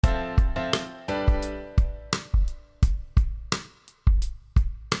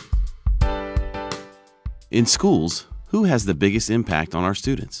In schools, who has the biggest impact on our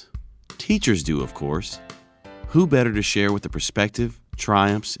students? Teachers do, of course. Who better to share with the perspective,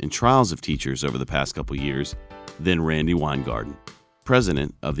 triumphs, and trials of teachers over the past couple years than Randi Weingarten,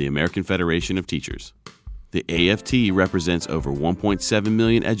 President of the American Federation of Teachers. The AFT represents over 1.7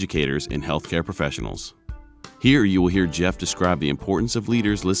 million educators and healthcare professionals. Here you will hear Jeff describe the importance of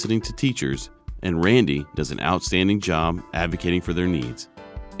leaders listening to teachers, and Randi does an outstanding job advocating for their needs.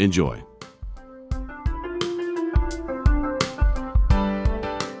 Enjoy.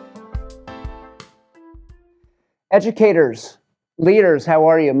 Educators, leaders, how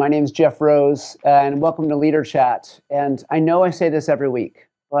are you? My name is Jeff Rose, and welcome to Leader Chat. And I know I say this every week,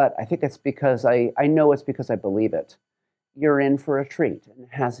 but I think it's because I know it's because I believe it. You're in for a treat, and it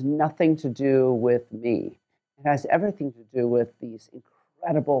has nothing to do with me. It has everything to do with these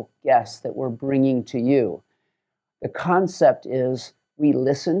incredible guests that we're bringing to you. The concept is we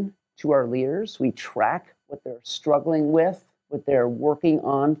listen to our leaders, we track what they're struggling with, what they're working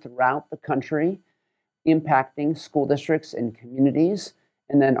on throughout the country, impacting school districts and communities.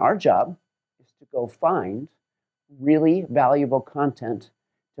 And then our job is to go find really valuable content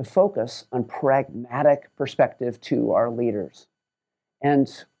to focus on pragmatic perspective to our leaders.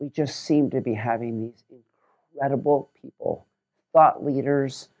 And we just seem to be having these incredible people, thought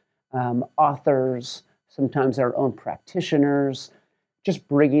leaders, authors, sometimes our own practitioners, just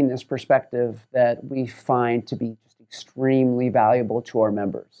bringing this perspective that we find to be just extremely valuable to our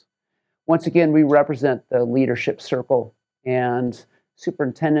members. Once again, we represent the leadership circle and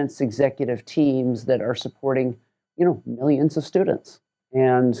superintendents, executive teams that are supporting, millions of students.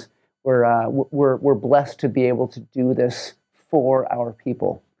 And we're blessed to be able to do this for our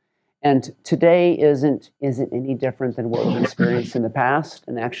people. And today isn't any different than what we've experienced in the past.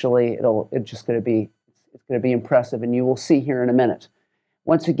 And actually, it's going to be impressive, and you will see here in a minute.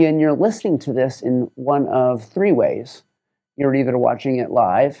 Once again, you're listening to this in one of three ways. You're either watching it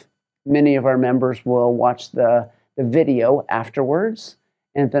live. Many of our members will watch the video afterwards.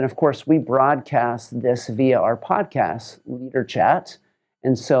 And then, of course, we broadcast this via our podcast, Leader Chat.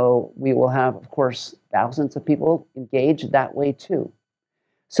 And so we will have, of course, thousands of people engaged that way too.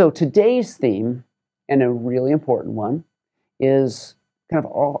 So today's theme, and a really important one, is kind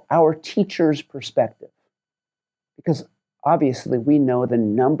of our teacher's perspective. Because obviously we know the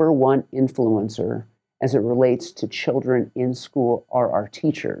number one influencer as it relates to children in school are our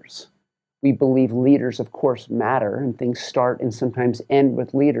teachers. We believe leaders, of course, matter, and things start and sometimes end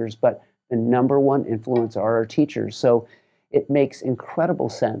with leaders, but the number one influence are our teachers. So it makes incredible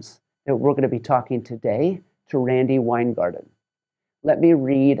sense that we're going to be talking today to Randi Weingarten. Let me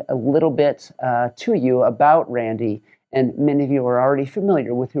read a little bit to you about Randi, and many of you are already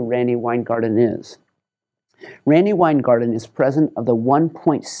familiar with who Randi Weingarten is. Randi Weingarten is president of the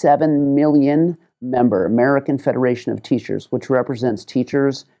 1.7 million member American Federation of Teachers, which represents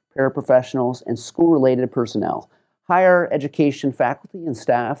teachers, paraprofessionals, and school-related personnel, higher education faculty and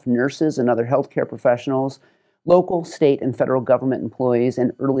staff, nurses and other healthcare professionals, local, state, and federal government employees,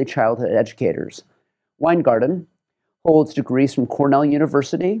 and early childhood educators. Weingarten holds degrees from Cornell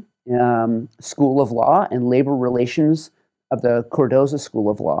University, School of Law, and Labor Relations of the Cardozo School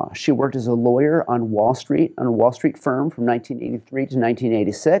of Law. She worked as a lawyer on Wall Street firm from 1983 to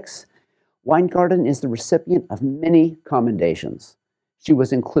 1986. Weingarten is the recipient of many commendations. She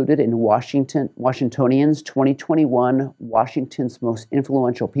was included in Washingtonian's 2021 Washington's Most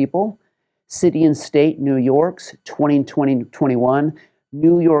Influential People, City and State New York's 2021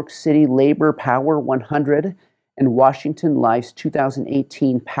 New York City Labor Power 100, and Washington Life's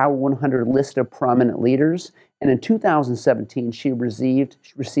 2018 Power 100 list of prominent leaders. And in 2017, she received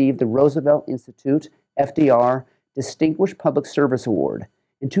the Roosevelt Institute FDR Distinguished Public Service Award.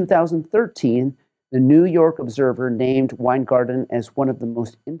 In 2013, the New York Observer named Weingarten as one of the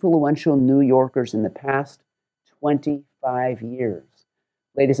most influential New Yorkers in the past 25 years.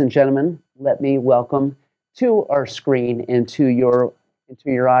 Ladies and gentlemen, let me welcome to our screen and to your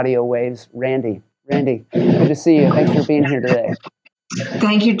audio waves, Randi. Randi, good to see you. Thanks for being here today.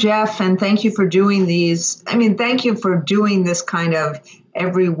 Thank you, Jeff, and thank you for doing these. Thank you for doing this kind of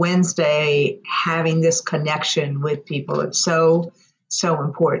every Wednesday, having this connection with people. It's so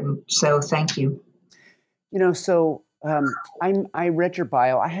important. So thank you. I read your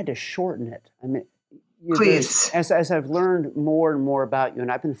bio. I had to shorten it. Please. As I've learned more and more about you,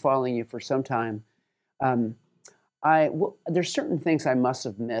 and I've been following you for some time, there's certain things I must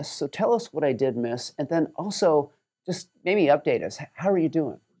have missed. So tell us what I did miss, and then also just maybe update us. How are you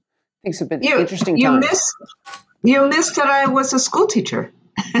doing? Things have been interesting times. You missed that I was a school teacher.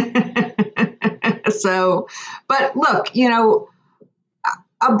 But look,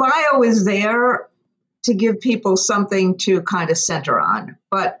 a bio is there to give people something to kind of center on.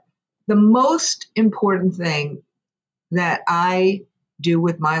 But the most important thing that I do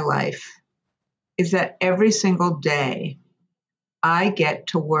with my life is that every single day I get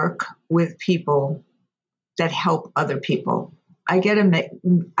to work with people that help other people. I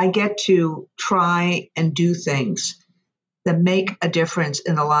get to try and do things that make a difference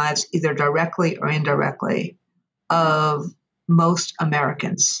in the lives, either directly or indirectly, of most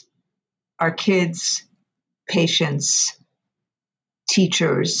Americans, our kids, patients,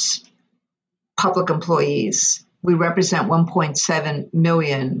 teachers, public employees. We represent 1.7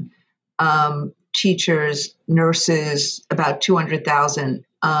 million teachers, nurses, about 200,000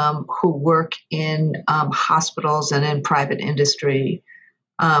 who work in hospitals and in private industry,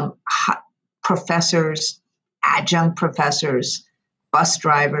 professors, adjunct professors, bus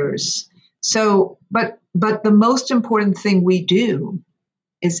drivers. So, but the most important thing we do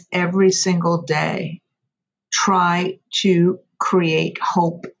is every single day try to create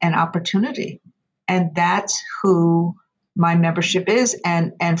hope and opportunity. And that's who my membership is.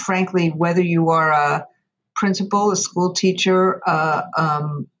 And frankly, whether you are a principal, a school teacher, a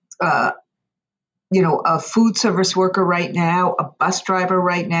food service worker right now, a bus driver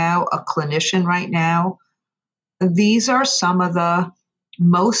right now, a clinician right now, these are some of the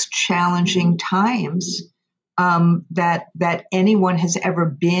most challenging times that anyone has ever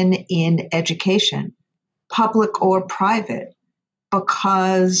been in education, public or private,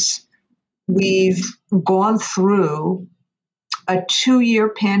 because we've gone through a 2-year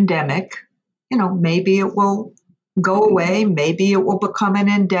pandemic. Maybe it will go away. Maybe it will become an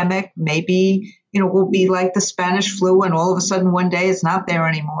endemic. Maybe, we'll be like the Spanish flu and all of a sudden one day it's not there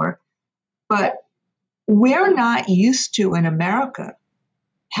anymore. But we're not used to, in America,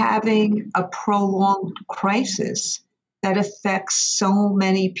 having a prolonged crisis that affects so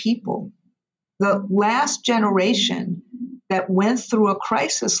many people. The last generation that went through a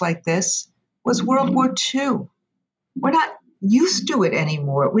crisis like this was World War II. We're not used to it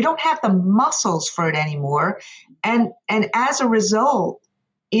anymore. We don't have the muscles for it anymore. And as a result,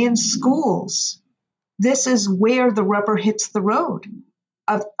 in schools, this is where the rubber hits the road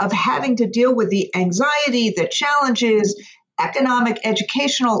of having to deal with the anxiety, the challenges, economic,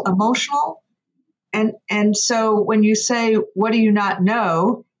 educational, emotional. And so when you say, what do you not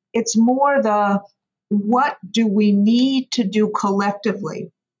know? It's more what do we need to do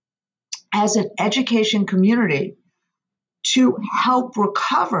collectively as an education community to help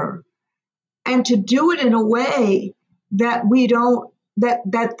recover, and to do it in a way that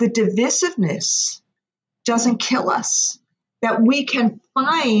that the divisiveness doesn't kill us, that we can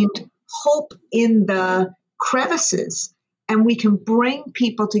find hope in the crevices, and we can bring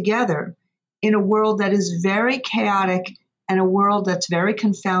people together in a world that is very chaotic, and a world that's very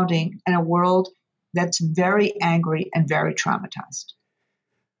confounding, and a world that's very angry and very traumatized.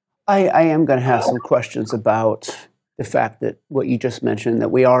 I am going to have some questions about the fact that what you just mentioned, that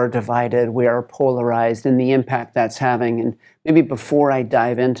we are divided, we are polarized, and the impact that's having. And maybe before I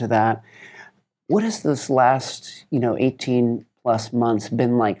dive into that, what has this last, 18 plus months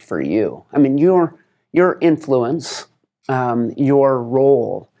been like for you? I mean, your influence, your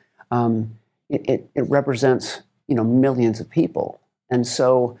role, it represents, millions of people. And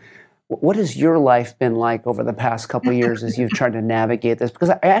so what has your life been like over the past couple of years as you've tried to navigate this? Because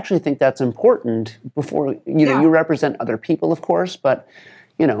I actually think that's important. Before, you represent other people, of course, but,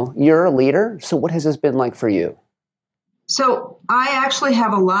 you're a leader. So what has this been like for you? So I actually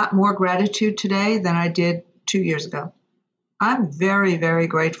have a lot more gratitude today than I did 2 years ago. I'm very, very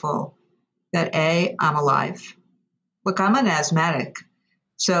grateful that I'm alive. Look, I'm an asthmatic.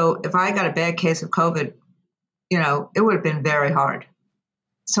 So if I got a bad case of COVID, it would have been very hard.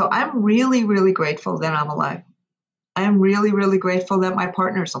 So I'm really, really grateful that I'm alive. I'm really, really grateful that my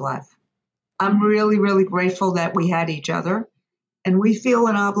partner's alive. I'm really, really grateful that we had each other. And we feel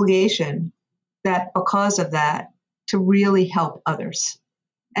an obligation that because of that, to really help others.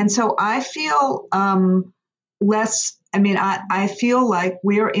 And so I feel I feel like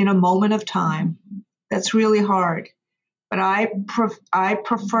we're in a moment of time that's really hard. But I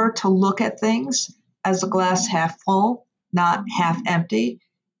prefer to look at things as a glass half full, not half empty.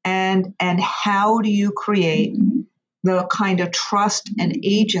 And how do you create the kind of trust and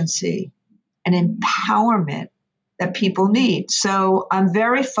agency and empowerment that people need? So I'm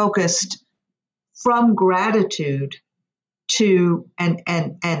very focused from gratitude to and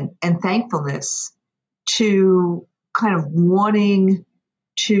thankfulness to kind of wanting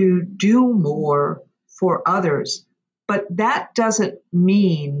to do more for others. But that doesn't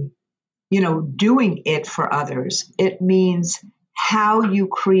mean, doing it for others. It means how you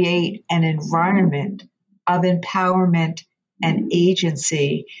create an environment of empowerment and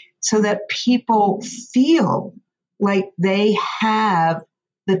agency so that people feel like they have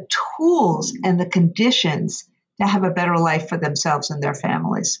the tools and the conditions to have a better life for themselves and their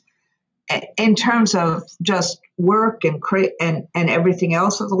families. In terms of just work and everything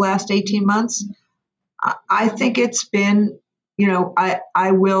else of the last 18 months, I think it's been, I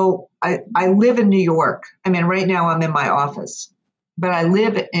live in New York. I mean, right now I'm in my office, but I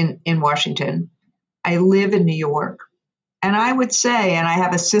live in Washington. I live in New York. And I would say, and I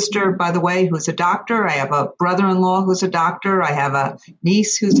have a sister, by the way, who's a doctor. I have a brother-in-law who's a doctor. I have a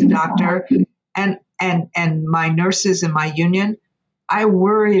niece who's a doctor, and my nurses in my union. I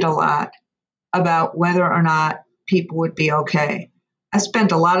worried a lot about whether or not people would be okay. I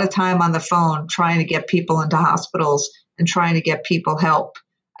spent a lot of time on the phone trying to get people into hospitals and trying to get people help.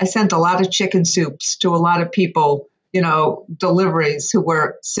 I sent a lot of chicken soups to a lot of people, deliveries who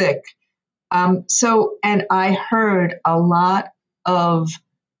were sick. And I heard a lot of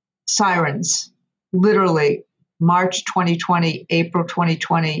sirens, literally March 2020, April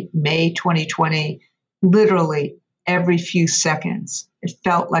 2020, May 2020, literally every few seconds. It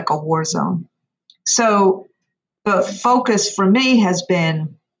felt like a war zone. So the focus for me has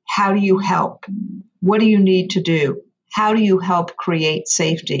been, how do you help? What do you need to do? How do you help create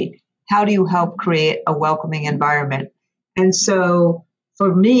safety? How do you help create a welcoming environment? And so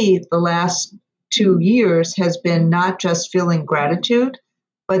for me, the last 2 years has been not just feeling gratitude,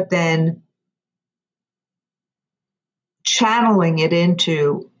 but then channeling it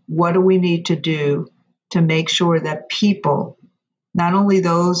into what do we need to do to make sure that people, not only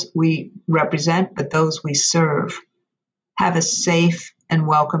those we represent, but those we serve, have a safe and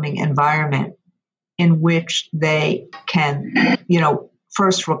welcoming environment in which they can,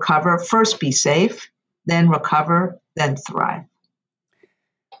 first be safe, then recover, then thrive.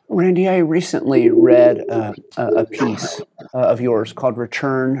 Randi, I recently read a piece of yours called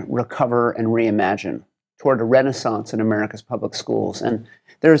Return, Recover, and Reimagine Toward a Renaissance in America's Public Schools. And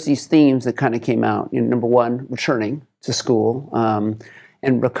there's these themes that kind of came out. Number one, returning to school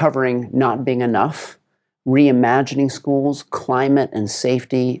and recovering not being enough, reimagining schools, climate and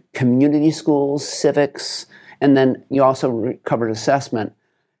safety, community schools, civics, and then you also covered assessment.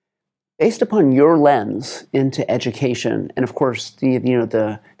 Based upon your lens into education, and of course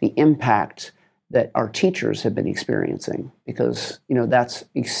the impact that our teachers have been experiencing, because that's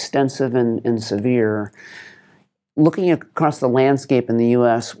extensive and severe. Looking across the landscape in the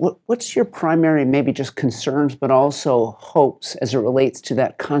U.S., what's your primary maybe just concerns, but also hopes as it relates to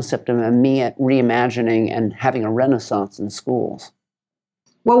that concept of reimagining and having a renaissance in schools?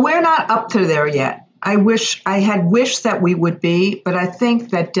 Well, we're not up to there yet. I had wished that we would be, but I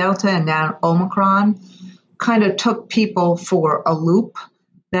think that Delta and now Omicron kind of took people for a loop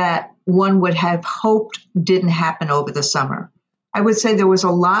that one would have hoped didn't happen over the summer. I would say there was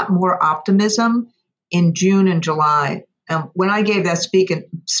a lot more optimism in June and July. When I gave that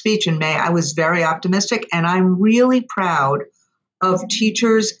speech in May, I was very optimistic, and I'm really proud of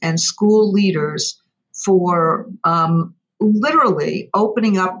teachers and school leaders for literally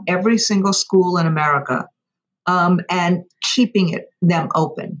opening up every single school in America and keeping them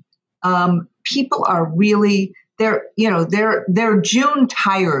open. People are really they're June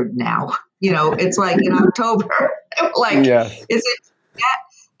tired now. It's like in October. Yes. Is it that?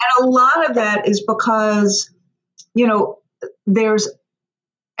 And a lot of that is because there's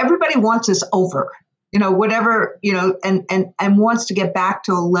everybody wants this over. Whatever and wants to get back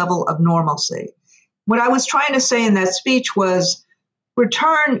to a level of normalcy. What I was trying to say in that speech was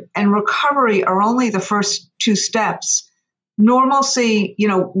return and recovery are only the first two steps. Normalcy,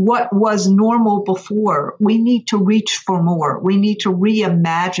 what was normal before, we need to reach for more. We need to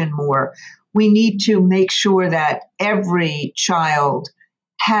reimagine more. We need to make sure that every child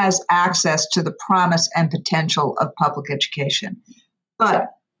has access to the promise and potential of public education. But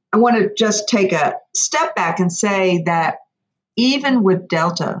I want to just take a step back and say that even with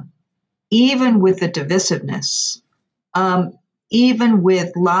Delta, even with the divisiveness, even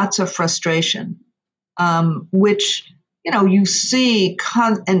with lots of frustration, which you see,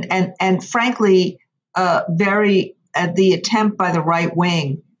 and frankly, the attempt by the right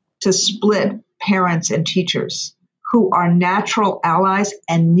wing to split parents and teachers who are natural allies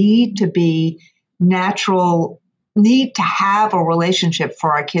and need to have a relationship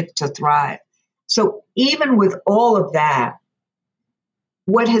for our kids to thrive. So even with all of that,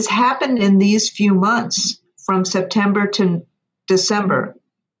 what has happened in these few months from September to December,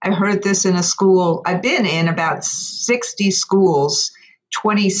 I heard this in a school. I've been in about 60 schools,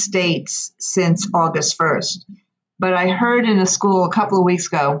 20 states since August 1st. But I heard in a school a couple of weeks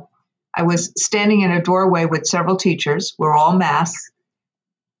ago I was standing in a doorway with several teachers. We're all masked.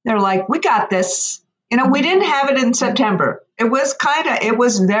 They're like, we got this. We didn't have it in September. It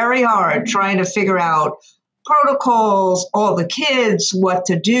was very hard trying to figure out protocols, all the kids, what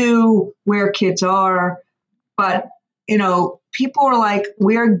to do, where kids are. But, people are like,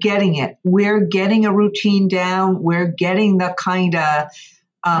 we're getting it. We're getting a routine down. We're getting the kind of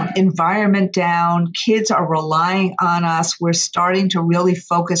environment down. Kids are relying on us. We're starting to really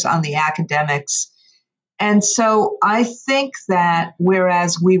focus on the academics. And so I think that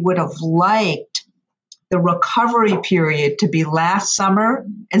whereas we would have liked the recovery period to be last summer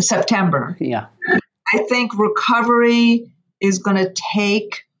in September, Yeah. I think recovery is going to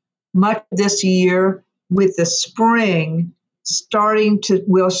take much this year with the spring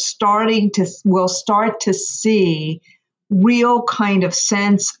we'll start to see real kind of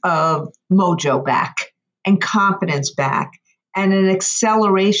sense of mojo back and confidence back and an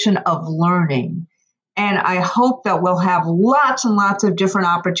acceleration of learning. And I hope that we'll have lots and lots of different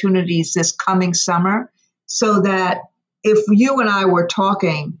opportunities this coming summer so that if you and I were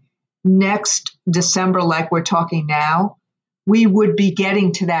talking next December like we're talking now, we would be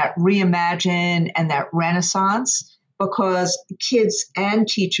getting to that reimagine and that renaissance because kids and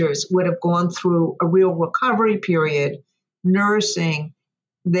teachers would have gone through a real recovery period, nursing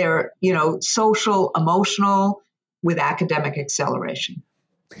their, social, emotional with academic acceleration.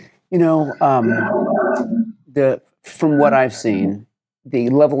 From what I've seen, the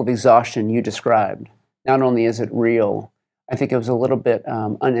level of exhaustion you described, not only is it real, I think it was a little bit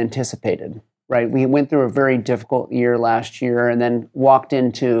unanticipated, right? We went through a very difficult year last year and then walked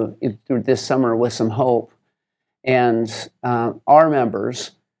through this summer with some hope. And our members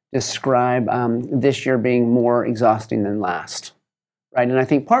describe this year being more exhausting than last, right? And I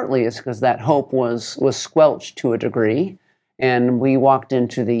think partly it's because that hope was squelched to a degree. And we walked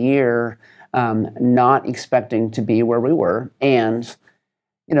into the year not expecting to be where we were. And,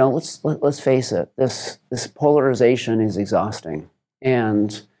 let's face it, this polarization is exhausting.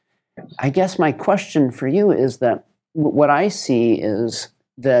 And I guess my question for you is that what I see is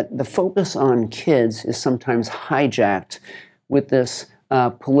that the focus on kids is sometimes hijacked with this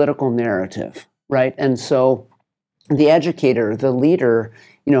political narrative, right? And so the educator, the leader,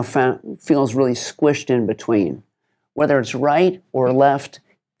 feels really squished in between. Whether it's right or left,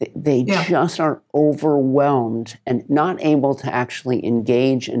 they just are overwhelmed and not able to actually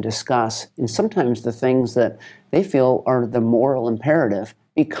engage and discuss, and sometimes the things that they feel are the moral imperative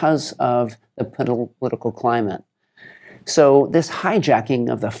because of the political climate. So this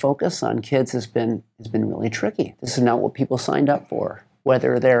hijacking of the focus on kids has been really tricky. This is not what people signed up for,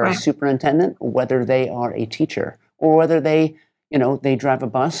 whether they're a superintendent or whether they are a teacher or whether they drive a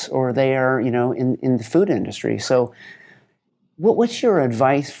bus or they are, in the food industry. So what's your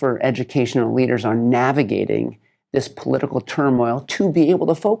advice for educational leaders on navigating this political turmoil to be able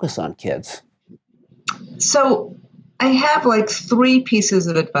to focus on kids? So I have like 3 pieces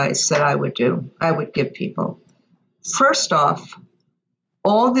of advice that I would give people. First off,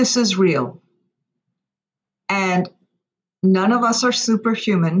 all this is real. And none of us are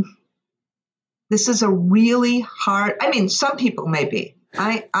superhuman. This is a really hard, some people may be.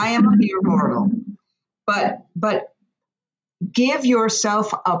 I am a mere mortal. But give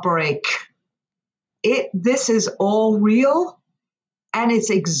yourself a break. This is all real and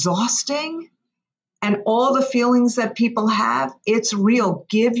it's exhausting. And all the feelings that people have, it's real.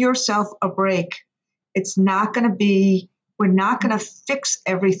 Give yourself a break. It's not going to be, we're not going to fix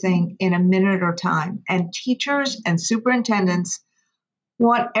everything in a minute or time. And teachers and superintendents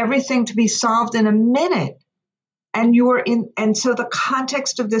want everything to be solved in a minute. And so the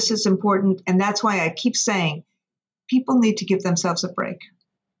context of this is important. And that's why I keep saying people need to give themselves a break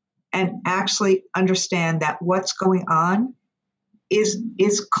and actually understand that what's going on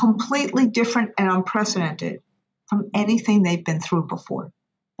is completely different and unprecedented from anything they've been through before.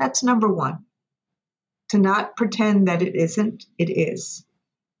 That's number 1. To not pretend that it isn't, it is.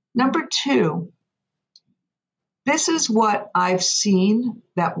 Number 2, this is what I've seen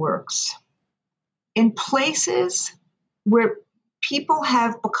that works. In places where people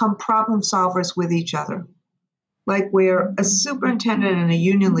have become problem solvers with each other, like where a superintendent and a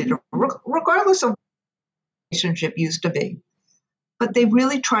union leader, regardless of what the relationship used to be, but they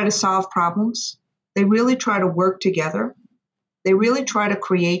really try to solve problems. They really try to work together. They really try to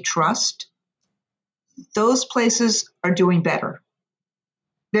create trust. Those places are doing better.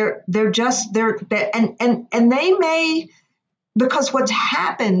 And they may, because what's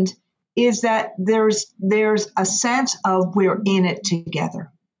happened is that there's a sense of we're in it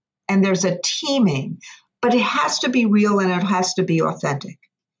together and there's a teaming, but it has to be real and it has to be authentic.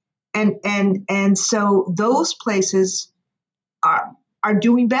 And so those places are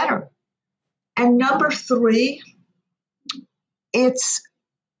doing better. And number three,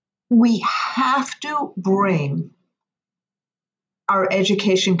 we have to bring our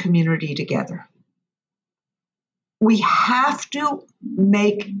education community together. We have to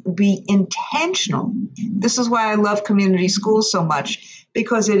be intentional. This is why I love community schools so much,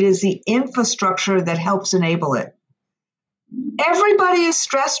 because it is the infrastructure that helps enable it. Everybody is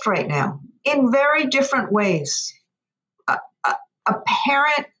stressed right now in very different ways. A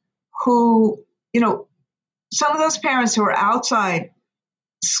parent who, some of those parents who are outside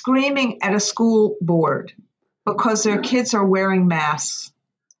screaming at a school board because their kids are wearing masks,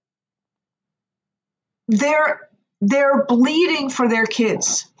 they're bleeding for their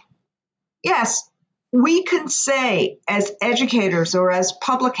kids. Yes, we can say as educators or as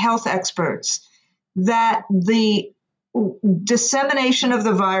public health experts that the dissemination of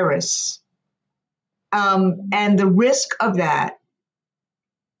the virus and the risk of that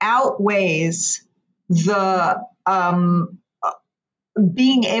outweighs the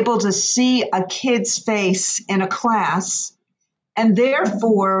being able to see a kid's face in a class, and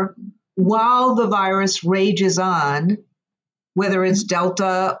therefore, while the virus rages on, whether it's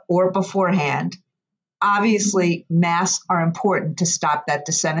Delta or beforehand, obviously masks are important to stop that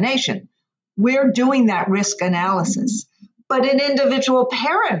dissemination. We're doing that risk analysis. But an individual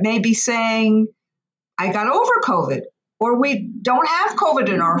parent may be saying, I got over COVID, or we don't have COVID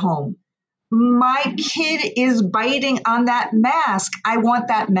in our home. My kid is biting on that mask. I want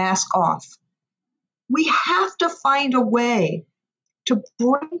that mask off. We have to find a way to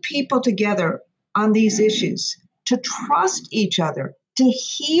bring people together on these issues, to trust each other, to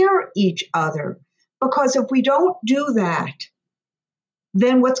hear each other. Because if we don't do that,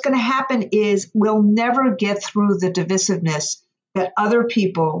 then what's going to happen is we'll never get through the divisiveness that other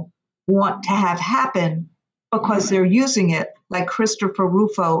people want to have happen because they're using it, like Christopher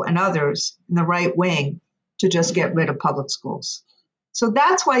Rufo and others in the right wing, to just get rid of public schools. So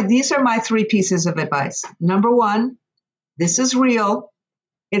that's why these are my three pieces of advice. Number one, this is real.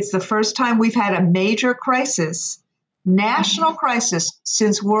 It's the first time we've had a major crisis, national crisis,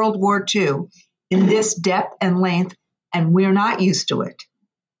 since World War II in this depth and length, and we're not used to it.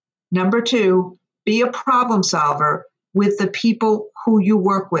 Number two, be a problem solver with the people who you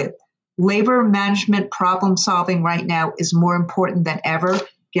work with. Labor management problem solving right now is more important than ever.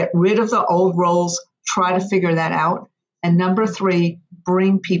 Get rid of the old roles, try to figure that out. And number three,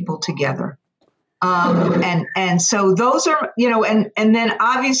 bring people together. And so those are, and then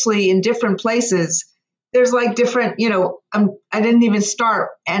obviously in different places, there's like different, I didn't even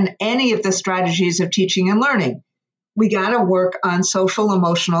start and any of the strategies of teaching and learning. We got to work on social,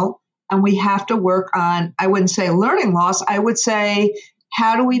 emotional, and we have to work on, I wouldn't say learning loss, I would say,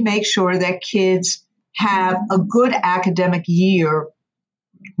 how do we make sure that kids have a good academic year,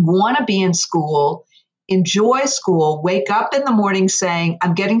 want to be in school, enjoy school, wake up in the morning saying,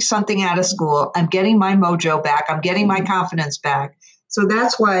 I'm getting something out of school, I'm getting my mojo back, I'm getting my confidence back. So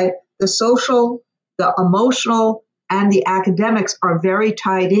that's why the social, the emotional, and the academics are very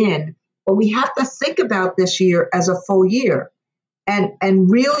tied in. But we have to think about this year as a full year and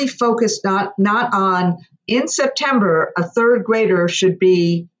really focus not on, in September, a third grader should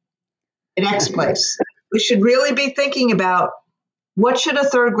be in X place. We should really be thinking about what should a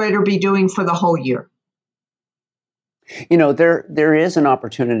third grader be doing for the whole year. There is an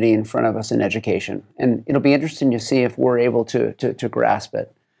opportunity in front of us in education, and it'll be interesting to see if we're able to grasp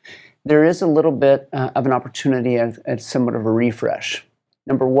it. There is a little bit of an opportunity at somewhat of a refresh.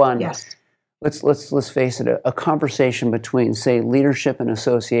 Number one, yes. Let's face it, a conversation between, say, leadership and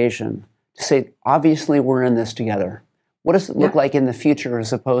association to say, obviously we're in this together. What does it look like in the future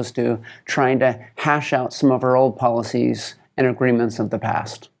as opposed to trying to hash out some of our old policies and agreements of the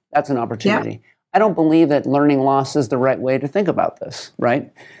past? That's an opportunity. Yeah. I don't believe that learning loss is the right way to think about this,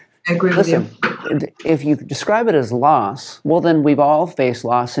 right? I agree with you. If you describe it as loss, well, then we've all faced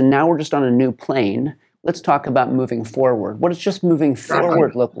loss, and now we're just on a new plane. Let's talk about moving forward. What does just moving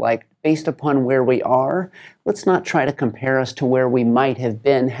forward look like based upon where we are? Let's not try to compare us to where we might have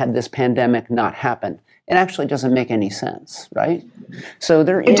been had this pandemic not happened. It actually doesn't make any sense, right? So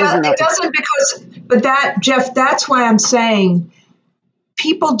it doesn't but that, Jeff, that's why I'm saying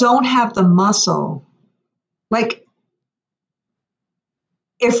people don't have the muscle. Like,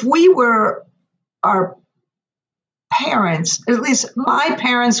 if we were our parents, at least my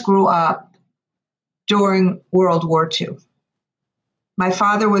parents grew up during World War II. My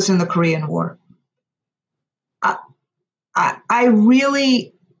father was in the Korean War. I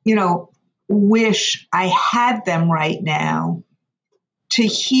really, wish I had them right now to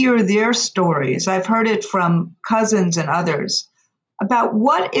hear their stories. I've heard it from cousins and others about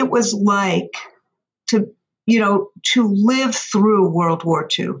what it was like to, to live through World War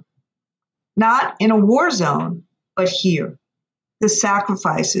II, not in a war zone, but here. The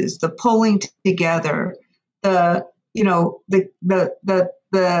sacrifices, the pulling together, our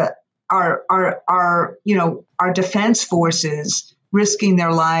defense forces risking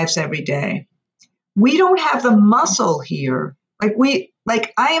their lives every day. We don't have the muscle here. I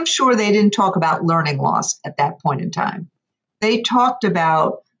am sure they didn't talk about learning loss at that point in time. They talked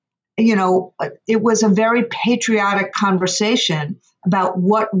about, it was a very patriotic conversation about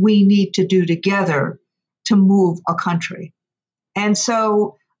what we need to do together to move a country. And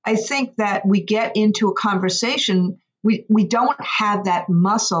so I think that we get into a conversation, we don't have that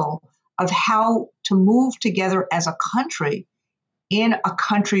muscle of how to move together as a country in a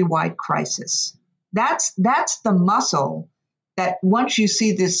countrywide crisis. That's the muscle that once you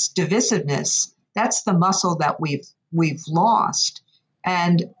see this divisiveness, that's the muscle that we've lost.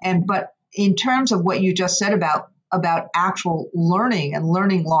 But in terms of what you just said about actual learning and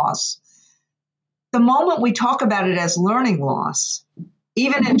learning loss, the moment we talk about it as learning loss,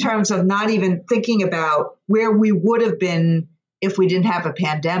 even in terms of not even thinking about where we would have been if we didn't have a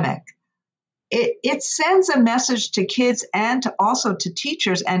pandemic, it sends a message to kids and also to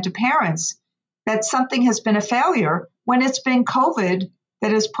teachers and to parents that something has been a failure when it's been COVID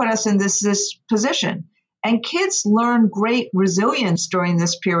that has put us in this position. And kids learn great resilience during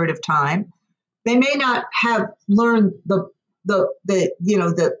this period of time. They may not have learned the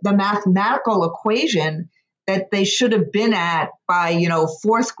mathematical equation that they should have been at by,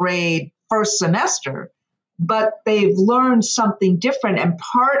 fourth grade, first semester, but they've learned something different. And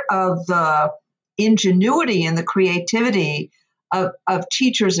part of the ingenuity and the creativity of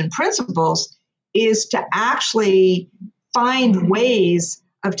teachers and principals is to actually find ways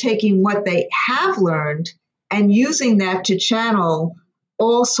of taking what they have learned and using that to channel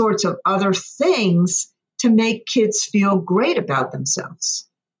all sorts of other things to make kids feel great about themselves.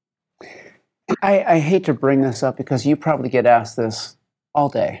 I hate to bring this up because you probably get asked this all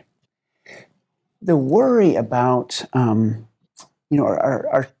day. The worry about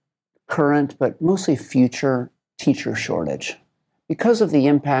our current, but mostly future teacher shortage, because of the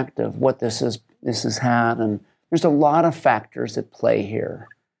impact of what this has had, and there's a lot of factors at play here.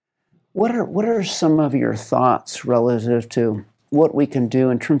 What are some of your thoughts relative to what we can do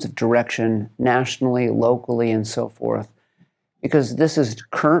in terms of direction nationally, locally, and so forth? Because this is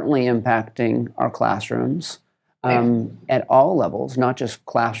currently impacting our classrooms at all levels, not just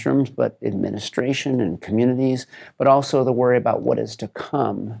classrooms, but administration and communities, but also the worry about what is to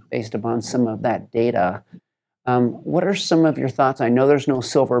come based upon some of that data. What are some of your thoughts? I know there's no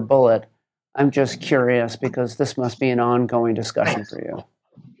silver bullet. I'm just curious because this must be an ongoing discussion for you.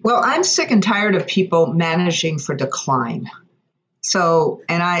 Well, I'm sick and tired of people managing for decline. So,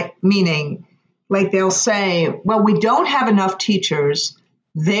 meaning like they'll say, well, we don't have enough teachers,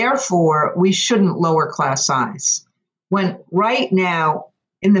 therefore we shouldn't lower class size. When right now,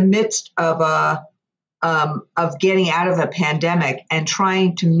 in the midst of getting out of a pandemic and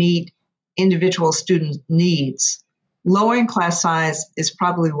trying to meet individual student needs, lowering class size is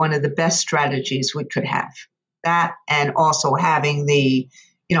probably one of the best strategies we could have. That and also having the,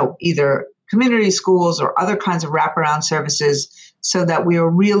 either community schools or other kinds of wraparound services so that we are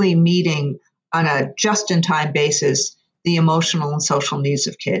really meeting on a just-in-time basis the emotional and social needs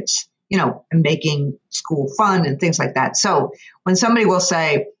of kids, and making school fun and things like that. So when somebody will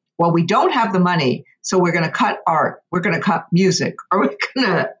say, well, we don't have the money, so we're going to cut art, we're going to cut music, or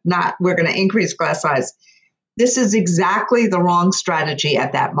we're going to increase class size. This is exactly the wrong strategy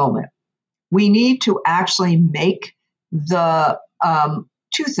at that moment. We need to actually make the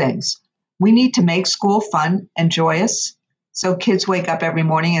two things. We need to make school fun and joyous, so kids wake up every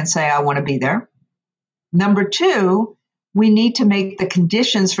morning and say, I want to be there. Number two, we need to make the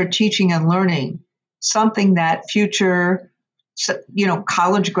conditions for teaching and learning something that future,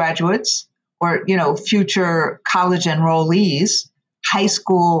 college graduates or, future college enrollees, high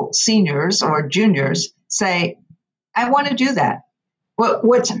school seniors or juniors say, I want to do that.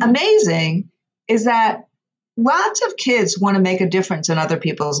 What's amazing is that lots of kids want to make a difference in other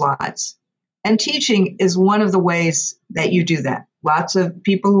people's lives. And teaching is one of the ways that you do that. Lots of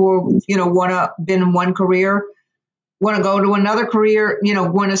people who are, been in one career, want to go to another career,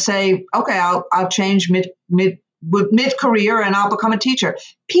 want to say, okay, I'll change mid-career and I'll become a teacher.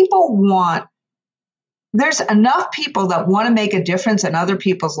 There's enough people that want to make a difference in other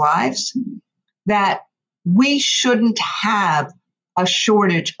people's lives that we shouldn't have a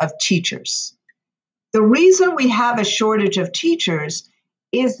shortage of teachers. The reason we have a shortage of teachers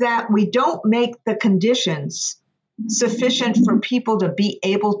is that we don't make the conditions sufficient for people to be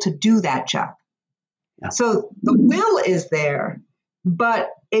able to do that job. Yeah. So the will is there, but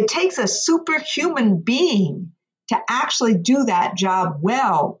it takes a superhuman being to actually do that job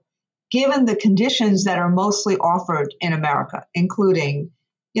well, given the conditions that are mostly offered in America, including,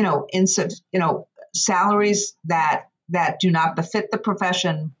 salaries that do not befit the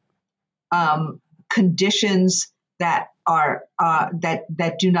profession, conditions that are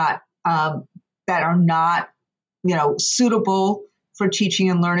not suitable for teaching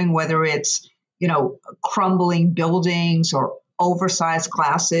and learning, whether it's crumbling buildings or oversized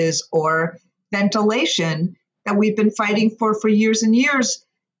classes or ventilation that we've been fighting for years and years,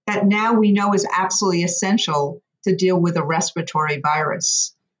 that now we know is absolutely essential to deal with a respiratory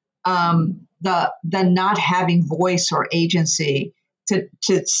virus. The not having voice or agency to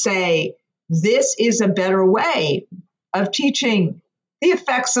say, this is a better way of teaching the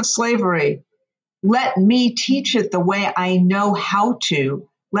effects of slavery. Let me teach it the way I know how to.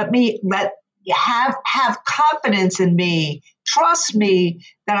 Let have confidence in me. Trust me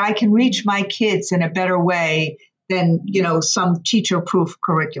that I can reach my kids in a better way than, some teacher-proof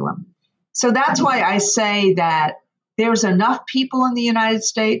curriculum. So that's why I say that there's enough people in the United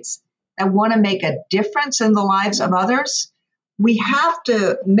States that want to make a difference in the lives of others. We have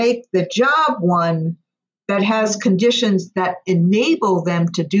to make the job one that has conditions that enable them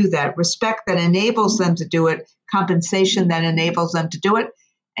to do that, respect that enables them to do it, compensation that enables them to do it.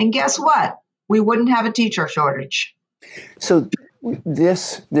 And guess what? We wouldn't have a teacher shortage. So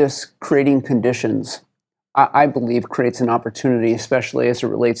this creating conditions, I believe, creates an opportunity, especially as it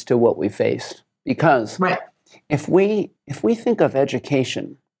relates to what we faced. Because if we think of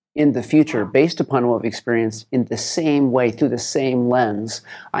education in the future based upon what we've experienced in the same way, through the same lens,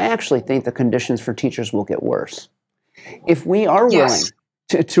 I actually think the conditions for teachers will get worse. If we are willing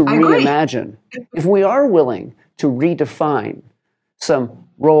to reimagine, if we are willing to redefine some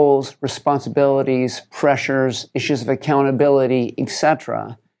roles, responsibilities, pressures, issues of accountability,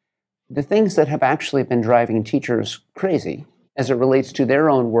 etc., the things that have actually been driving teachers crazy as it relates to their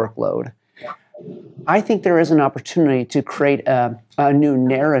own workload, I think there is an opportunity to create a new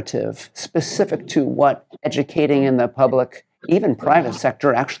narrative specific to what educating in the public, even private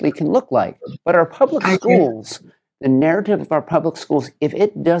sector, actually can look like. But our public schools, the narrative of our public schools, if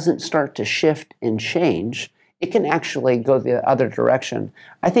it doesn't start to shift and change, it can actually go the other direction.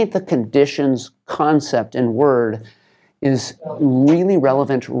 I think the conditions concept and word is really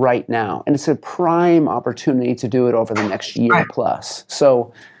relevant right now. And it's a prime opportunity to do it over the next year plus.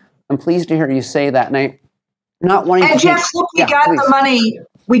 So I'm pleased to hear you say that. And I'm not wanting to... And Jeff, look, we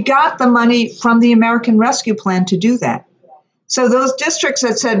got the money from the American Rescue Plan to do that. So those districts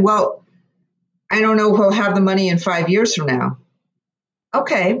that said, well, I don't know if we'll have the money in 5 years from now.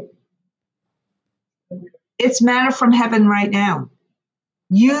 Okay. It's manna from heaven right now.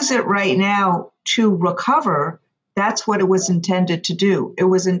 Use it right now to recover. That's what it was intended to do. It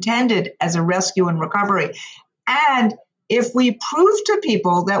was intended as a rescue and recovery. And if we prove to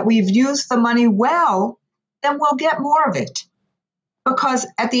people that we've used the money well, then we'll get more of it. Because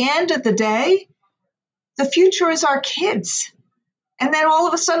at the end of the day, the future is our kids. And then all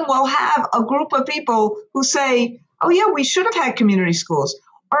of a sudden we'll have a group of people who say, oh yeah, we should have had community schools,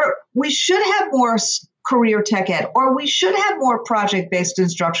 or we should have more career tech ed, or we should have more project-based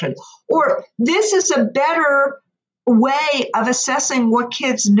instruction, or this is a better way of assessing what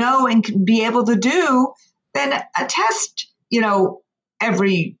kids know and can be able to do than a test,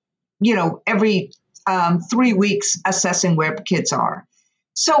 every 3 weeks assessing where kids are.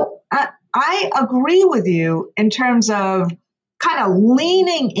 So I agree with you in terms of kind of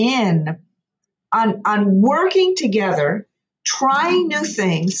leaning in on working together, trying new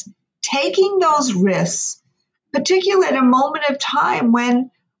things, taking those risks, particularly at a moment of time when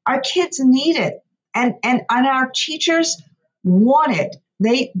our kids need it and our teachers want it.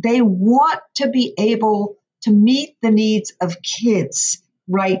 They want to be able to meet the needs of kids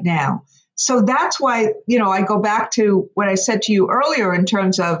right now. So that's why, I go back to what I said to you earlier in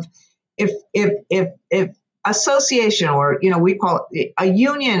terms of if association, or, we call it a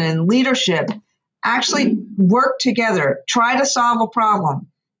union and leadership, actually work together, try to solve a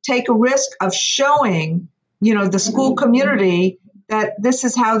problem, take a risk of showing, the school community that this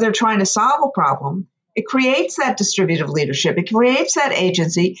is how they're trying to solve a problem. It creates that distributive leadership. It creates that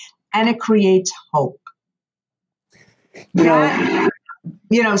agency, and it creates hope.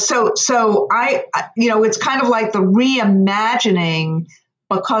 So I it's kind of like the reimagining,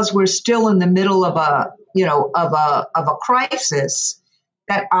 because we're still in the middle of a crisis,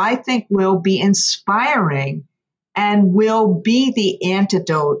 that I think will be inspiring and will be the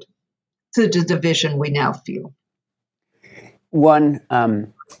antidote to the division we now feel? One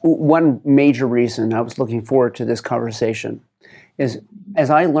major reason I was looking forward to this conversation is, as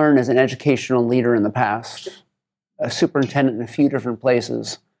I learned as an educational leader in the past, a superintendent in a few different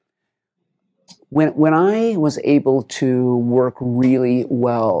places, when I was able to work really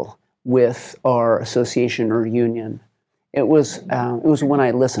well with our association or union, it was when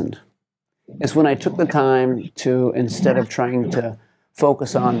I listened. It's when I took the time to, instead of trying to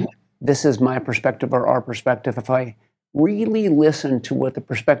focus on this is my perspective or our perspective, if I really listened to what the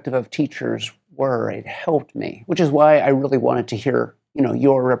perspective of teachers were, it helped me, which is why I really wanted to hear,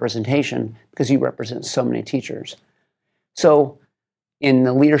 your representation, because you represent so many teachers. So in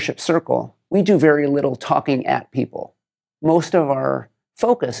the leadership circle, we do very little talking at people. Most of our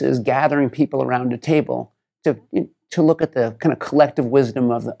focus is gathering people around a table to look at the kind of collective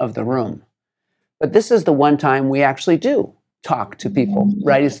wisdom of the room. But this is the one time we actually do talk to people,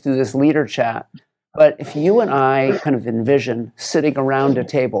 right? It's through this leader chat. But if you and I kind of envision sitting around a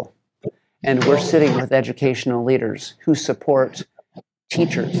table, and we're sitting with educational leaders who support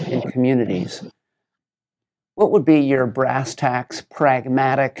teachers in communities, what would be your brass tacks,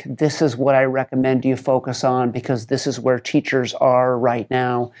 pragmatic, this is what I recommend you focus on because this is where teachers are right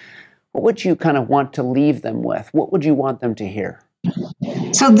now? What would you kind of want to leave them with? What would you want them to hear?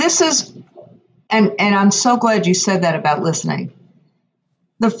 So this is, and I'm so glad you said that about listening.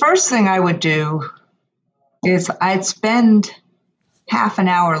 The first thing I would do is I'd spend half an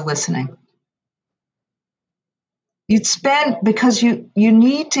hour listening. You'd spend, because you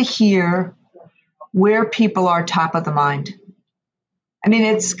need to hear where people are top of the mind. I mean,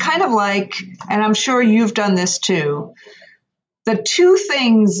 it's kind of like, and I'm sure you've done this too, the two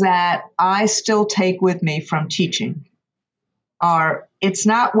things that I still take with me from teaching are it's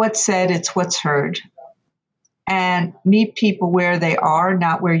not what's said, it's what's heard. And meet people where they are,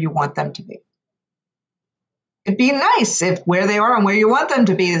 not where you want them to be. It'd be nice if where they are and where you want them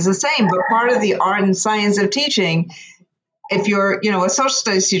to be is the same, but part of the art and science of teaching, if you're, a social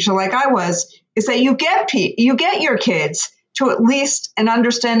studies teacher like I was, is that you get your kids to at least an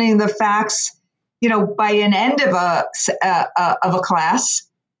understanding of the facts, by an end of a class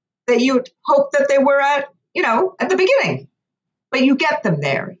that you hope that they were at the beginning. But you get them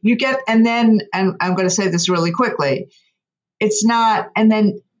there. And I'm going to say this really quickly. It's not, and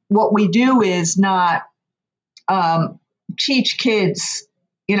then what we do is not teach kids,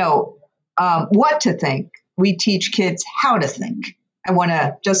 what to think. We teach kids how to think. I want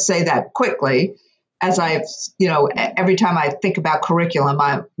to just say that quickly, as I've, every time I think about curriculum,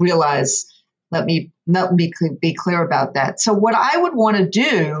 I realize, let me be clear about that. So what I would want to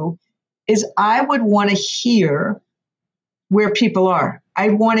do is I would want to hear where people are. I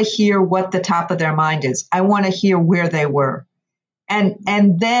want to hear what the top of their mind is. I want to hear where they were. And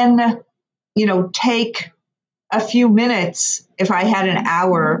then, take a few minutes, if I had an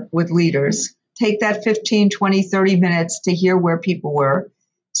hour with leaders, take that 15, 20, 30 minutes to hear where people were,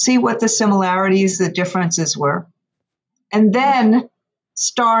 see what the similarities, the differences were, and then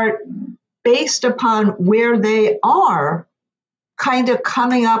start, based upon where they are, kind of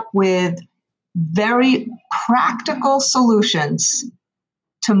coming up with very practical solutions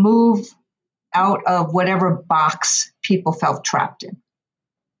to move out of whatever box people felt trapped in.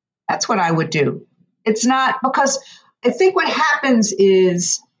 That's what I would do. It's not, because I think what happens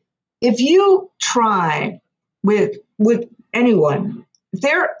is if you try with anyone,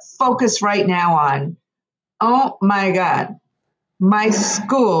 they're focused right now on, oh my God, my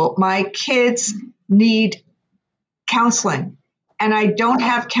school, my kids need counseling, and I don't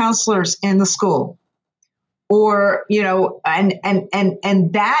have counselors in the school. Or, and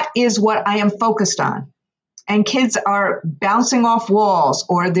that is what I am focused on. And kids are bouncing off walls,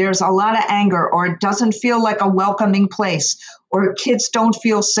 or there's a lot of anger, or it doesn't feel like a welcoming place, or kids don't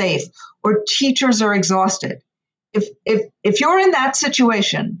feel safe, or teachers are exhausted. If you're in that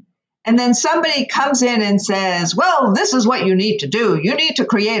situation, and then somebody comes in and says, well, this is what you need to do. You need to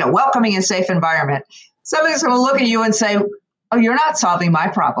create a welcoming and safe environment. Somebody's going to look at you and say, oh, you're not solving my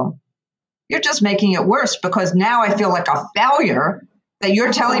problem. You're just making it worse, because now I feel like a failure that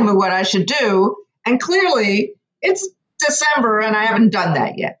you're telling me what I should do. And clearly it's December and I haven't done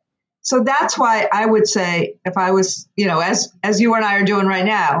that yet. So that's why I would say, if I was, as you and I are doing right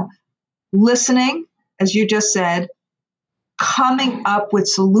now, listening, as you just said, coming up with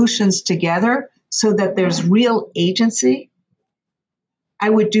solutions together so that there's real agency,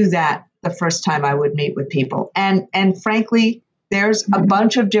 I would do that the first time I would meet with people. And frankly, there's a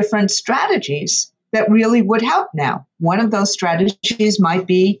bunch of different strategies that really would help now. One of those strategies might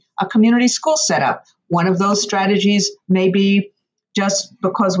be a community school setup. One of those strategies may be, just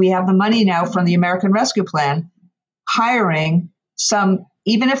because we have the money now from the American Rescue Plan, hiring some,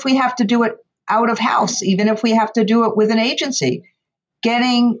 even if we have to do it out of house, even if we have to do it with an agency,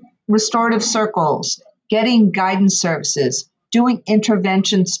 getting restorative circles, getting guidance services, doing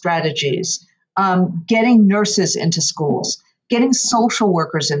intervention strategies, getting nurses into schools, getting social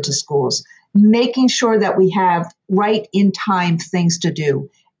workers into schools, making sure that we have right in time things to do,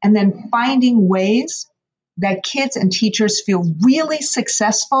 and then finding ways that kids and teachers feel really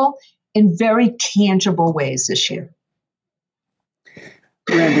successful in very tangible ways this year.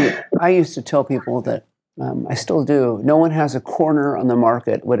 Randy, I used to tell people that, I still do, no one has a corner on the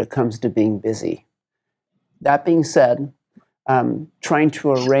market when it comes to being busy. That being said, trying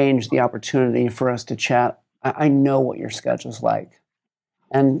to arrange the opportunity for us to chat, I know what your schedule's like.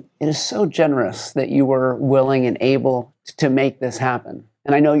 And it is so generous that you were willing and able to make this happen.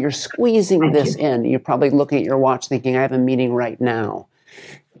 And I know you're squeezing this in. You're probably looking at your watch thinking, I have a meeting right now.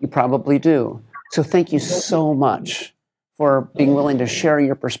 You probably do. So thank you so much for being willing to share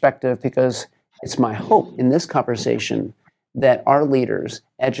your perspective, because it's my hope in this conversation that our leaders,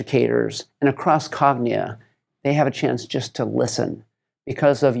 educators, and across Cognia, they have a chance just to listen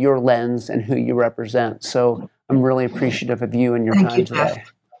because of your lens and who you represent. So I'm really appreciative of you and your time today.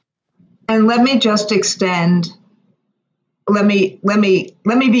 And let me just extend, let me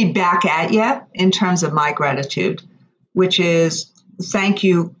be back at you in terms of my gratitude, which is thank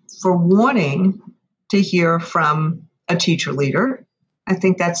you for wanting to hear from a teacher leader. I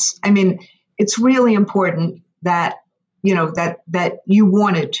think it's really important that, that you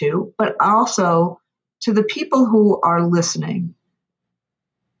wanted to, but also to the people who are listening.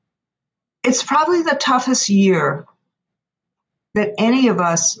 It's probably the toughest year that any of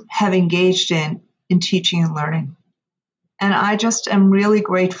us have engaged in teaching and learning. And I just am really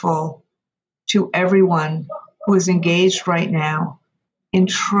grateful to everyone who is engaged right now in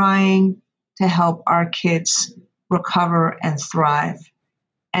trying to help our kids recover and thrive,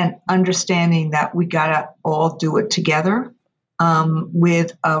 and understanding that we gotta all do it together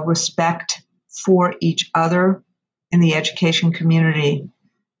with a respect for each other in the education community.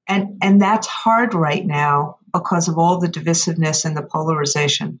 And that's hard right now because of all the divisiveness and the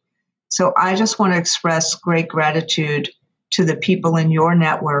polarization. So I just want to express great gratitude to the people in your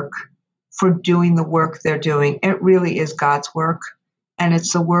network for doing the work they're doing. It really is God's work, and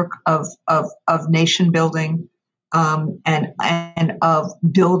it's the work of nation building and of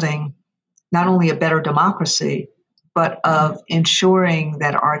building not only a better democracy, but of ensuring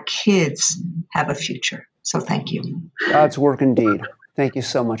that our kids have a future. So thank you. God's work indeed. Thank you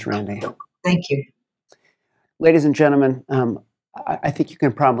so much, Randy. Thank you. Ladies and gentlemen, I think you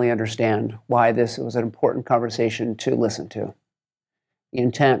can probably understand why this was an important conversation to listen to. The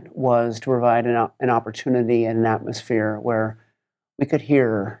intent was to provide an opportunity and an atmosphere where we could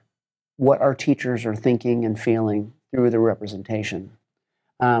hear what our teachers are thinking and feeling through the representation.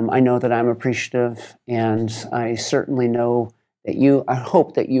 I know that I'm appreciative, and I certainly know that I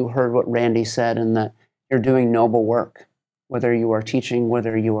hope that you heard what Randy said, and that you're doing noble work. Whether you are teaching,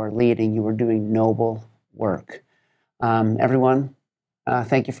 whether you are leading, you are doing noble work. Everyone,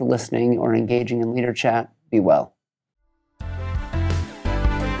 thank you for listening or engaging in Leader Chat. Be well.